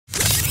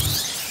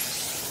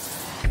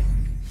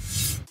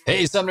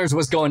Hey Summoners,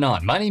 what's going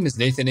on? My name is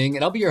Nathan Ng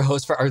and I'll be your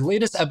host for our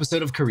latest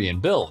episode of Korean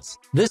Builds.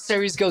 This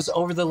series goes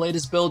over the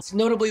latest builds,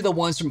 notably the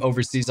ones from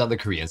overseas on the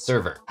Korean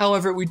server.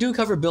 However, we do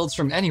cover builds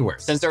from anywhere,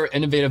 since there are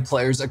innovative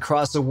players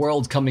across the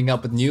world coming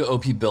up with new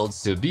OP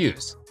builds to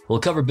abuse. We'll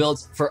cover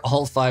builds for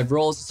all 5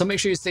 roles, so make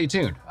sure you stay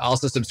tuned.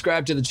 Also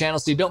subscribe to the channel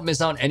so you don't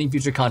miss out on any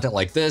future content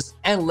like this,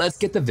 and let's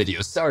get the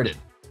video started.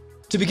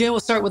 To begin, we'll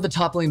start with the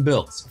top lane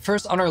builds.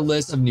 First on our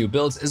list of new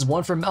builds is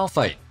one for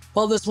Malphite.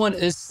 While this one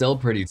is still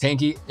pretty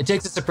tanky, it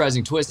takes a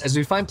surprising twist as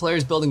we find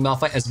players building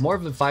Malphite as more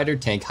of a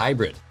fighter-tank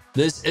hybrid.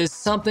 This is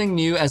something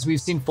new as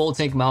we've seen full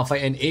tank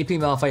Malphite and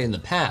AP Malphite in the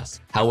past.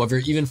 However,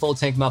 even full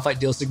tank Malphite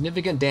deals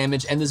significant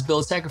damage and this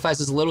build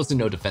sacrifices little to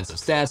no defensive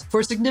stats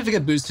for a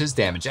significant boost to his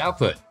damage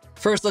output.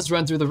 First, let's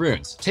run through the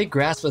runes. Take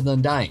Grasp of the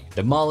Undying,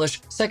 Demolish,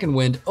 Second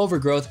Wind,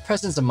 Overgrowth,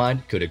 Presence of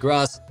Mind, Coup de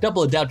Grace,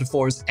 Double Adaptive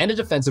Force, and a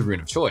defensive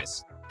rune of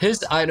choice.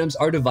 His items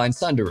are Divine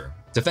Sunderer,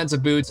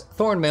 Defensive Boots,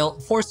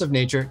 Thornmail, Force of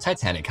Nature,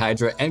 Titanic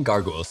Hydra, and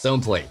Gargoyle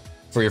Stoneplate.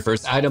 For your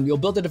first item, you'll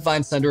build a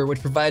Divine Sunderer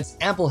which provides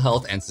ample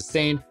health and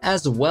sustain,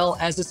 as well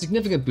as a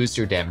significant boost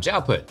to your damage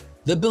output.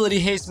 The ability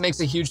Haste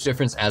makes a huge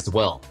difference as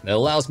well. It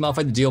allows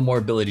Malphite to deal more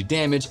ability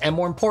damage and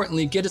more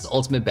importantly, get his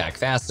ultimate back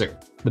faster.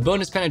 The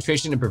bonus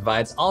penetration it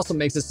provides also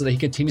makes it so that he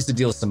continues to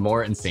deal some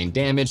more insane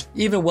damage,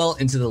 even well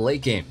into the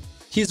late game.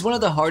 He's one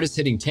of the hardest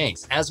hitting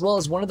tanks, as well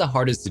as one of the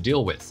hardest to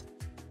deal with.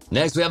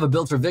 Next, we have a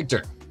build for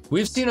Victor.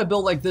 We've seen a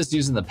build like this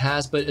used in the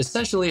past, but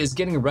essentially is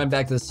getting a run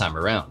back this time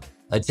around.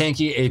 A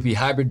tanky AP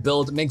hybrid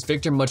build makes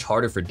Victor much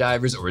harder for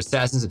divers or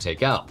assassins to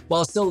take out,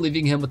 while still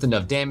leaving him with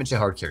enough damage to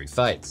hard carry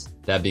fights.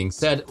 That being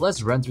said,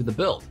 let's run through the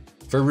build.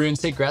 For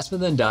runes, take Grasp of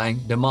the Undying,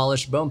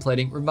 Demolish, Bone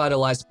Plating,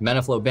 Revitalize,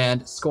 Mana Flow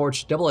Band,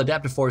 Scorch, Double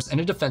Adaptive Force, and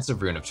a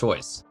defensive rune of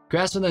choice.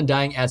 Grasp of the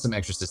Undying adds some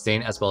extra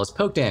sustain as well as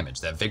poke damage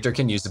that Victor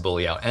can use to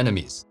bully out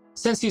enemies.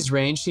 Since he's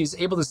ranged, he's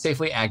able to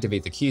safely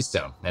activate the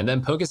Keystone, and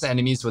then poke his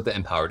enemies with the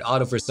Empowered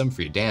Auto for some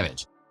free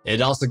damage.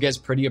 It also gets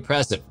pretty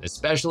oppressive,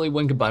 especially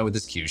when combined with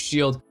his Q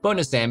shield,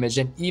 bonus damage,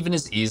 and even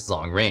his E's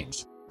long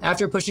range.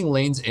 After pushing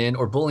lanes in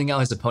or bullying out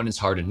his opponents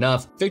hard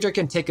enough, Victor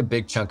can take a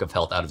big chunk of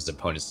health out of his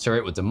opponent's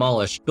turret with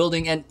Demolish,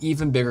 building an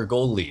even bigger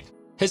gold lead.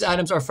 His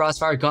items are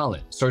Frostfire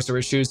Gauntlet,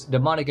 Sorcerer's Shoes,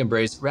 Demonic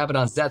Embrace,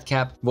 Rabadon's Death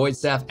Cap, Void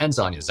Staff, and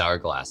Zhonya's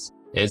Hourglass.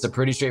 It's a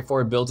pretty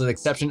straightforward build with the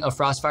exception of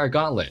Frostfire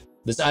Gauntlet.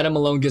 This item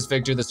alone gives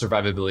Victor the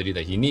survivability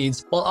that he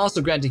needs, while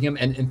also granting him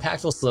an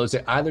impactful slow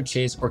to either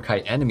chase or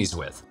kite enemies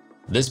with.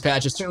 This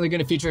patch is certainly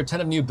going to feature a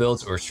ton of new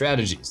builds or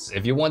strategies.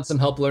 If you want some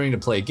help learning to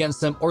play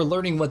against them or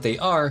learning what they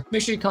are,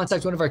 make sure you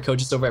contact one of our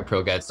coaches over at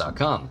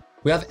ProGuides.com.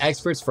 We have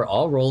experts for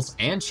all roles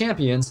and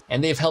champions,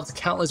 and they've helped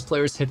countless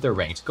players hit their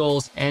ranked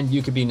goals, and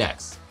you could be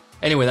next.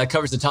 Anyway, that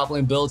covers the top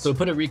lane builds, so we'll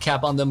put a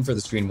recap on them for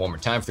the screen one more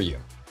time for you.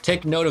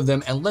 Take note of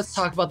them, and let's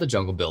talk about the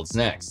jungle builds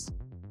next.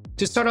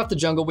 To start off the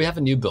jungle, we have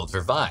a new build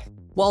for Vi.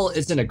 While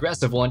it's an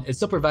aggressive one, it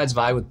still provides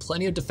Vi with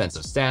plenty of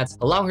defensive stats,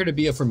 allowing her to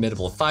be a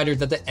formidable fighter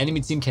that the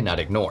enemy team cannot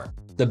ignore.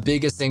 The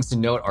biggest things to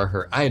note are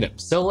her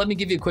items, so let me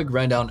give you a quick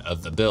rundown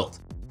of the build.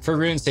 For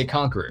runes, take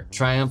Conqueror,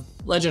 Triumph,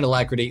 Legend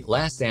Alacrity,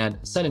 Last Stand,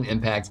 Sudden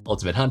Impact,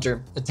 Ultimate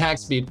Hunter, Attack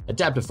Speed,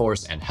 Adaptive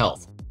Force, and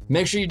Health.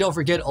 Make sure you don't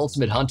forget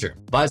Ultimate Hunter.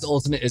 Vi's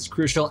ultimate is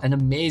crucial and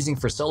amazing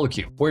for solo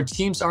queue, where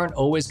teams aren't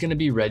always going to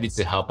be ready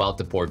to help out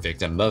the poor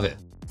victim of it.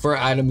 For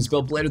our items,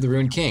 build Blade of the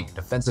Rune King,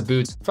 Defensive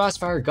Boots,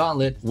 Frostfire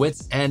Gauntlet,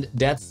 Wits End,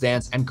 Death's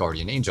Dance, and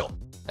Guardian Angel.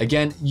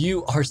 Again,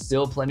 you are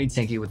still plenty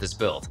tanky with this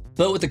build,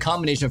 but with the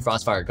combination of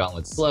Frostfire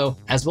Gauntlet slow,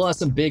 as well as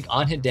some big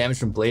on-hit damage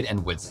from Blade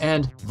and Wits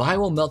End, Vi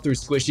will melt through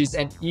squishies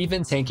and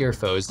even tankier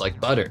foes like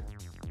butter.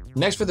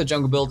 Next for the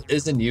jungle build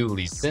is a new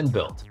Lee Sin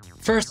build.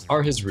 First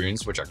are his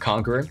runes, which are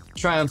Conqueror,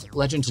 Triumph,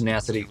 Legend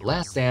Tenacity,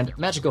 Last Stand,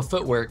 Magical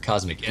Footwear,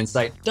 Cosmic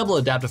Insight, Double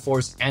Adaptive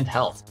Force, and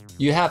Health.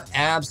 You have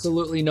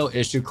absolutely no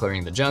issue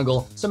clearing the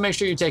jungle, so make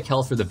sure you take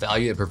health for the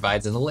value it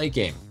provides in the late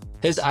game.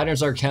 His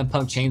items are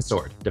Chempunk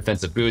Chainsword,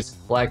 Defensive Boots,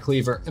 Black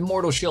Cleaver,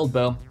 Immortal Shield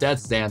Bow,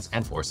 Death's Dance,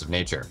 and Force of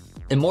Nature.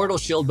 Immortal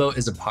Shield Bow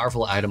is a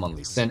powerful item on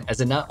Lee Sin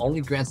as it not only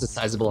grants a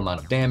sizable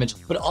amount of damage,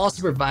 but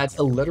also provides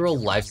a literal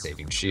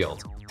life-saving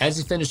shield. As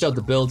you finish out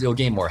the build, you'll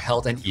gain more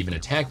health and even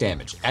attack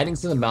damage, adding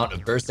to the amount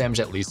of burst damage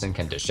that Lee Sin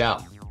can dish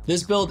out.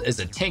 This build is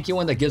a tanky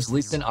one that gives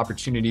Lee Sin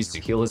opportunities to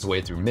heal his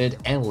way through mid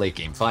and late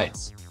game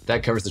fights.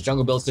 That covers the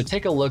jungle build, so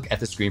take a look at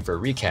the screen for a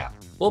recap.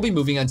 We'll be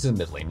moving on to the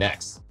mid lane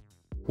next.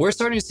 We're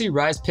starting to see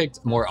Ryze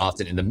picked more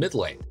often in the mid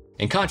lane.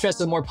 In contrast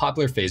to the more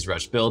popular Phase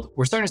Rush build,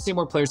 we're starting to see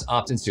more players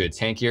opt into a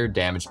tankier,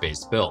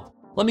 damage-based build.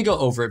 Let me go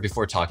over it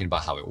before talking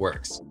about how it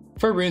works.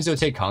 For runes, you'll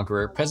take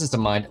Conqueror, Presence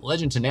of Mind,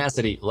 Legend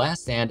Tenacity,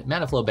 Last Stand,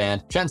 Mana Flow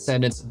Band,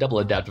 Transcendence, Double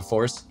Adaptive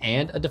Force,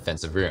 and a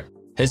defensive rune.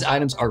 His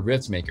items are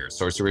Riftmaker,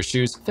 Sorcerer's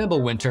Shoes,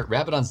 Fimble Winter,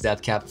 Rabadon's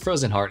Death Cap,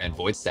 Frozen Heart, and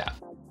Void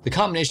Staff. The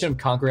combination of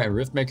Conqueror and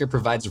Riftmaker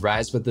provides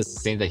Ryze with the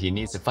sustain that he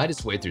needs to fight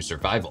his way through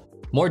survival.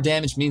 More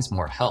damage means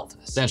more health,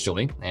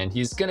 essentially, and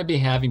he's going to be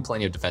having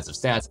plenty of defensive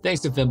stats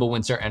thanks to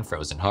Fimbulwinter and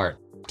Frozen Heart.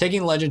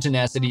 Taking Legend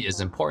Tenacity is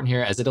important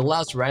here as it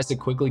allows Ryze to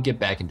quickly get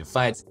back into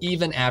fights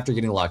even after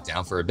getting locked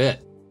down for a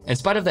bit. In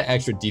spite of the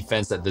extra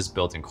defense that this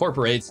build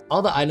incorporates,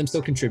 all the items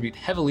still contribute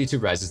heavily to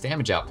Ryze's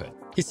damage output.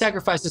 He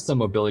sacrifices some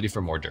mobility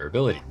for more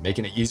durability,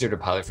 making it easier to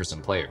pilot for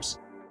some players.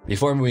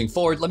 Before moving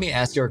forward, let me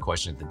ask you our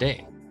question of the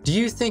day. Do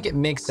you think it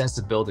makes sense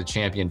to build a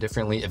champion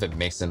differently if it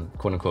makes them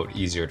quote-unquote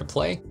easier to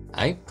play?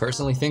 I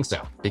personally think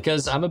so,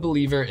 because I'm a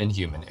believer in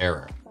human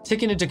error.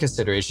 Taking into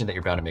consideration that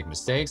you're bound to make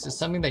mistakes is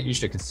something that you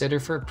should consider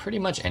for pretty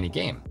much any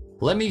game.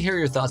 Let me hear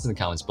your thoughts in the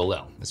comments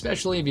below,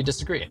 especially if you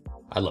disagree.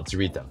 I'd love to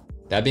read them.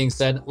 That being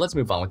said, let's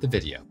move on with the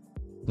video.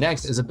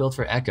 Next is a build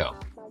for Echo.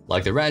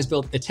 Like the Rise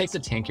build, it takes a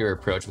tankier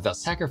approach without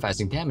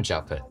sacrificing damage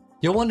output.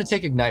 You'll want to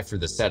take Ignite for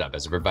this setup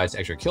as it provides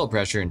extra kill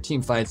pressure in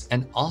team fights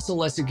and also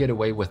lets you get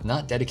away with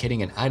not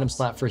dedicating an item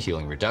slot for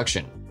healing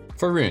reduction.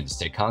 For runes,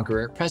 take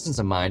Conqueror, Presence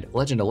of Mind,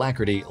 Legend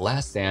Alacrity,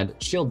 Last Stand,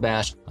 Shield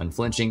Bash,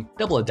 Unflinching,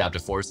 Double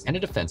Adaptive Force, and a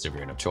defensive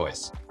rune of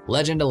choice.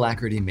 Legend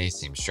Alacrity may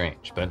seem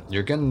strange, but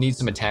you're gonna need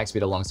some attack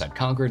speed alongside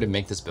Conqueror to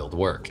make this build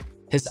work.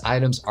 His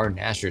items are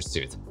Nashor's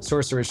Tooth,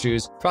 Sorcerer's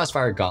Shoes,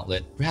 Frostfire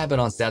Gauntlet,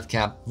 Rabadon's Death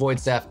Cap, Void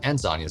Staff, and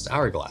Zhonya's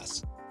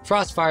Hourglass.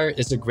 Frostfire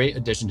is a great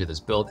addition to this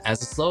build as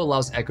the slow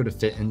allows Echo to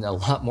fit in a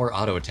lot more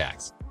auto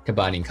attacks.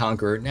 Combining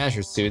Conqueror,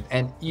 Nashor's Tooth,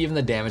 and even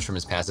the damage from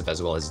his passive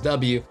as well as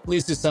W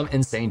leads to some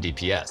insane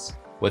DPS.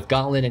 With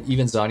Gauntlet and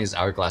even Zhonya's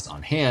Hourglass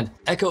on hand,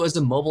 Echo is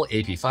a mobile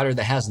AP fighter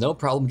that has no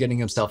problem getting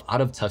himself out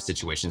of tough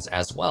situations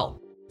as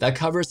well. That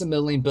covers the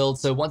mid lane build,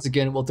 so once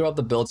again, we'll throw up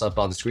the builds up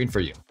on the screen for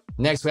you.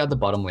 Next, we have the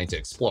bottom lane to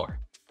explore.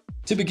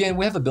 To begin,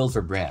 we have a build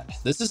for Brand.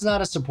 This is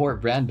not a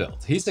support Brand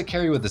build. He's the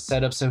carry with the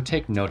setup, so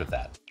take note of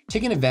that.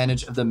 Taking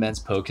advantage of the immense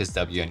poke his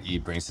W and E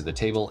brings to the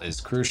table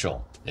is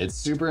crucial. It's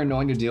super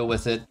annoying to deal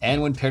with it,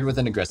 and when paired with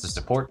an aggressive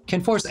support,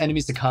 can force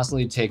enemies to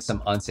constantly take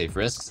some unsafe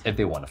risks if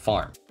they want to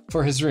farm.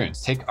 For his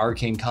runes, take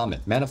Arcane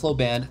Comet, Mana Flow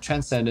Band,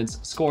 Transcendence,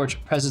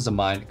 Scorch, Presence of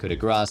Mind, Coup de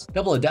Grace,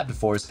 Double Adaptive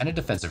Force, and a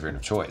defensive rune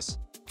of choice.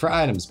 For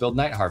items, build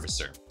Night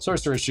Harvester,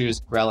 Sorcerer's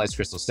Shoes, Rally's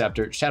Crystal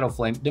Scepter, Shadow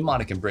Flame,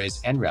 Demonic Embrace,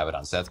 and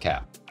Rabadon's Death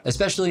Cap.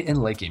 Especially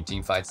in late game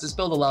teamfights, this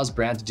build allows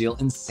Brand to deal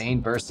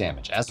insane burst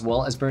damage, as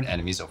well as burn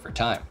enemies over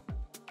time.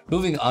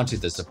 Moving on to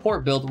the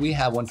support build, we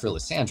have one for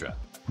Lissandra.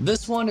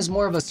 This one is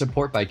more of a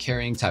support by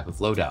carrying type of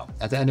loadout.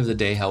 At the end of the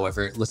day,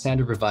 however,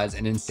 Lissandra provides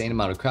an insane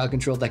amount of crowd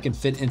control that can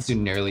fit into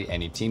nearly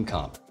any team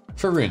comp.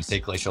 For runes,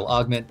 take Glacial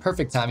Augment,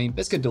 Perfect Timing,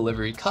 Biscuit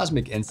Delivery,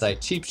 Cosmic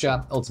Insight, Cheap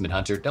Shot, Ultimate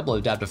Hunter, Double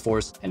Adaptive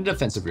Force, and a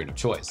defensive rune of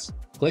choice.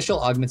 Glacial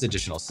Augment's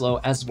additional slow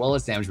as well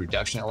as damage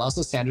reduction allows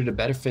Lissandra to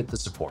better fit the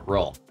support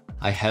role.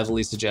 I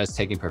heavily suggest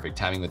taking Perfect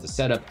Timing with the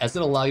setup as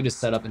it'll allow you to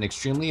set up an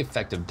extremely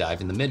effective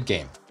dive in the mid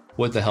game.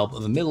 With the help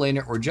of a mid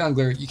laner or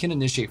jungler, you can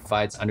initiate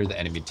fights under the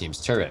enemy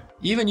team's turret,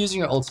 even using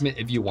your ultimate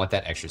if you want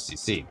that extra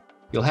CC.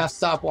 You'll have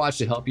Stopwatch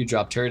to help you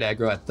drop turret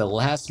aggro at the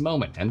last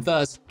moment and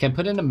thus can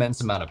put an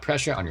immense amount of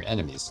pressure on your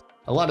enemies.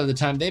 A lot of the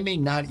time, they may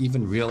not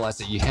even realize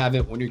that you have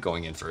it when you're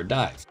going in for a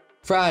dive.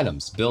 For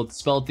items, build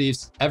Spell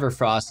Thieves,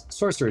 Everfrost,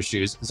 Sorcerer's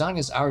Shoes,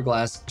 Zhonya's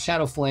Hourglass,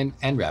 Shadow Flame,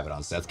 and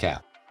Rabadon's Death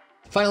Cap.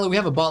 Finally, we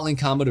have a bot lane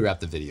combo to wrap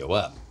the video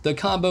up. The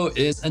combo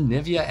is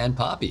Anivia and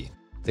Poppy.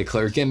 The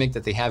clear gimmick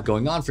that they have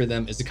going on for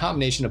them is a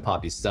combination of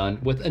Poppy's stun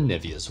with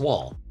Anivia's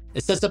wall.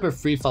 It sets up a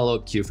free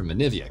follow-up Q from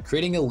Anivia,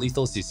 creating a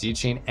lethal CC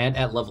chain, and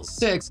at level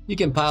 6, you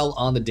can pile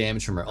on the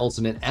damage from her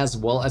ultimate as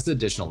well as the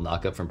additional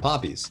knockup from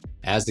Poppy's.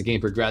 As the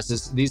game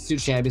progresses, these two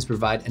champions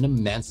provide an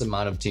immense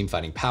amount of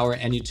teamfighting power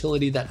and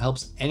utility that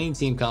helps any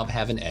team comp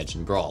have an edge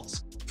in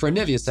brawls. For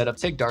Anivia's setup,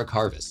 take Dark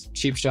Harvest,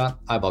 Cheap Shot,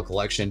 Eyeball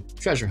Collection,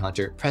 Treasure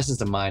Hunter,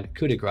 Presence of Mind,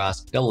 Coup de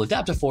Grace, Double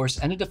Adaptive Force,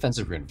 and a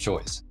defensive rune of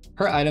choice.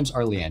 Her items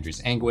are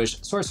Leandri's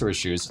Anguish, Sorcerer's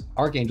Shoes,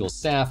 Archangel's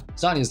Staff,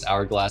 Zhonya's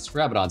Hourglass,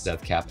 Rabadon's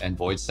Death Cap, and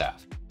Void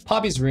Staff.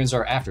 Poppy's runes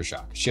are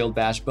Aftershock, Shield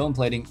Bash, Bone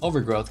Plating,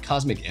 Overgrowth,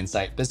 Cosmic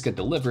Insight, Biscuit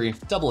Delivery,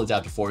 Double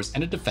Adaptive Force,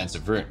 and a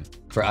defensive rune.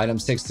 For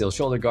items, take Steel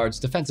Shoulder Guards,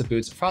 Defensive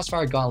Boots,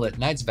 Frostfire Gauntlet,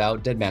 Knight's Vow,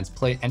 Dead Man's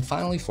Plate, and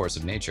finally Force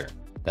of Nature.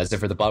 That's it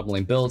for the bottom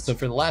lane build, so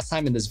for the last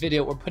time in this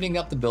video, we're putting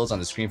up the builds on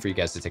the screen for you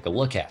guys to take a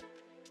look at.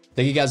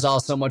 Thank you guys all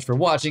so much for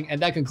watching,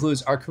 and that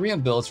concludes our Korean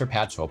builds for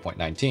patch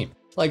 12.19.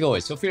 Like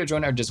always, feel free to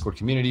join our Discord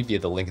community via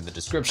the link in the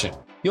description.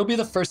 You'll be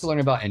the first to learn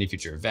about any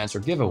future events or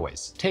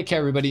giveaways. Take care,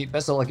 everybody.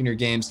 Best of luck in your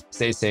games.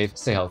 Stay safe,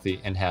 stay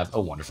healthy, and have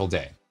a wonderful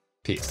day.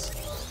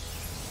 Peace.